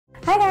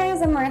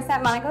guys, I'm Marissa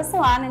at Monaco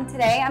Salon, and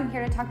today I'm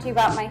here to talk to you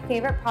about my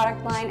favorite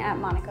product line at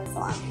Monaco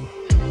Salon.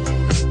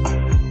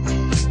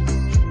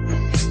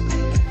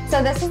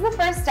 So this is the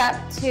first step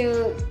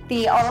to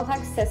the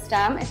Olaplex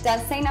system. It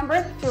does say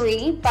number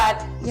 3,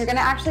 but you're gonna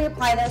actually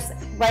apply this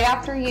right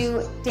after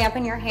you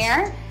dampen your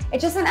hair.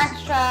 It's just an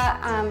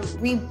extra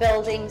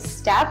rebuilding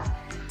step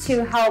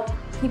to help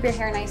keep your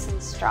hair nice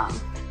and strong.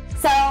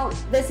 So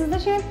this is the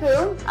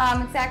shampoo.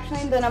 It's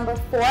actually the number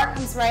 4,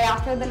 comes right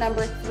after the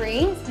number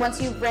 3.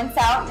 Once you rinse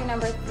out your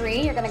number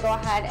 3, you're gonna go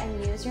ahead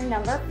and use your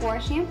number 4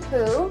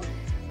 shampoo.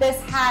 This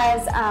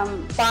has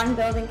bond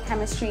building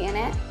chemistry in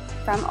it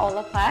from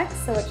Olaplex,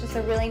 so it's just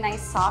a really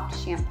nice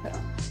soft shampoo.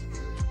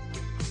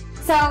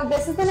 So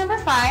this is the number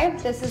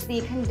 5. This is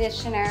the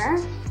conditioner.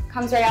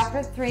 Comes right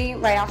after 3,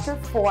 right after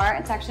 4.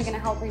 It's actually gonna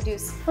help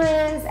reduce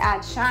frizz,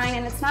 add shine,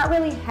 and it's not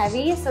really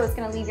heavy, so it's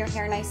gonna leave your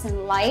hair nice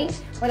and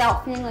light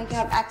without feeling like you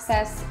have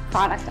excess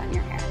product on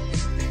your hair.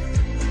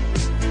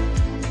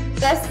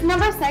 This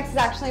number 6 is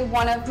actually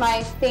one of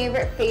my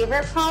favorite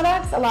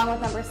products, along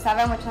with number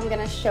 7, which I'm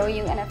gonna show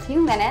you in a few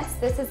minutes.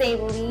 This is a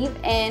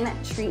leave-in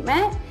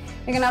treatment.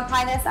 You're gonna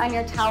apply this on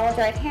your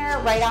towel-dried hair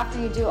right after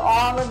you do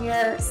all of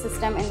your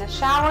system in the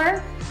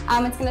shower.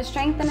 It's gonna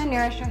strengthen and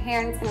nourish your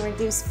hair, and it's gonna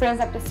reduce frizz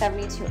up to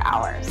 72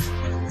 hours.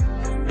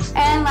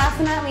 And last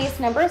but not least,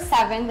 number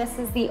 7, this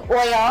is the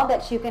oil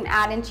that you can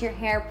add into your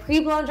hair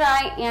pre-blow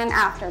dry and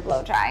after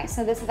blow dry.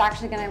 So this is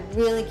actually gonna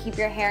really keep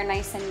your hair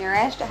nice and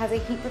nourished. It has a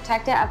heat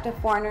protectant up to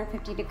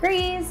 450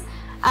 degrees,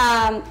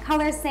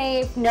 color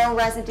safe, no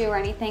residue or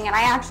anything. And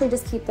I actually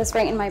just keep this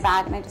right in my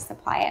bag and I just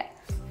apply it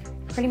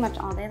pretty much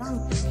all day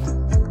long.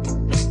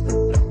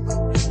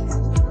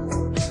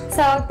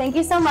 So thank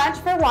you so much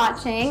for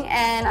watching,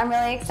 and I'm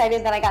really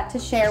excited that I got to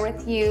share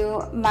with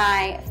you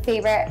my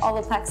favorite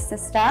Olaplex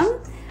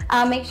system.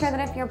 Make sure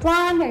that if you're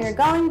blonde or you're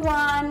going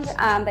blonde,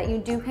 that you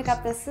do pick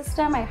up this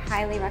system. I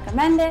highly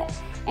recommend it.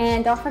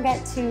 And don't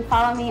forget to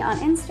follow me on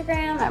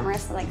Instagram at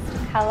Marissa Likes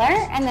to Color,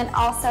 and then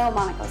also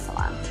Monaco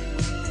Salon.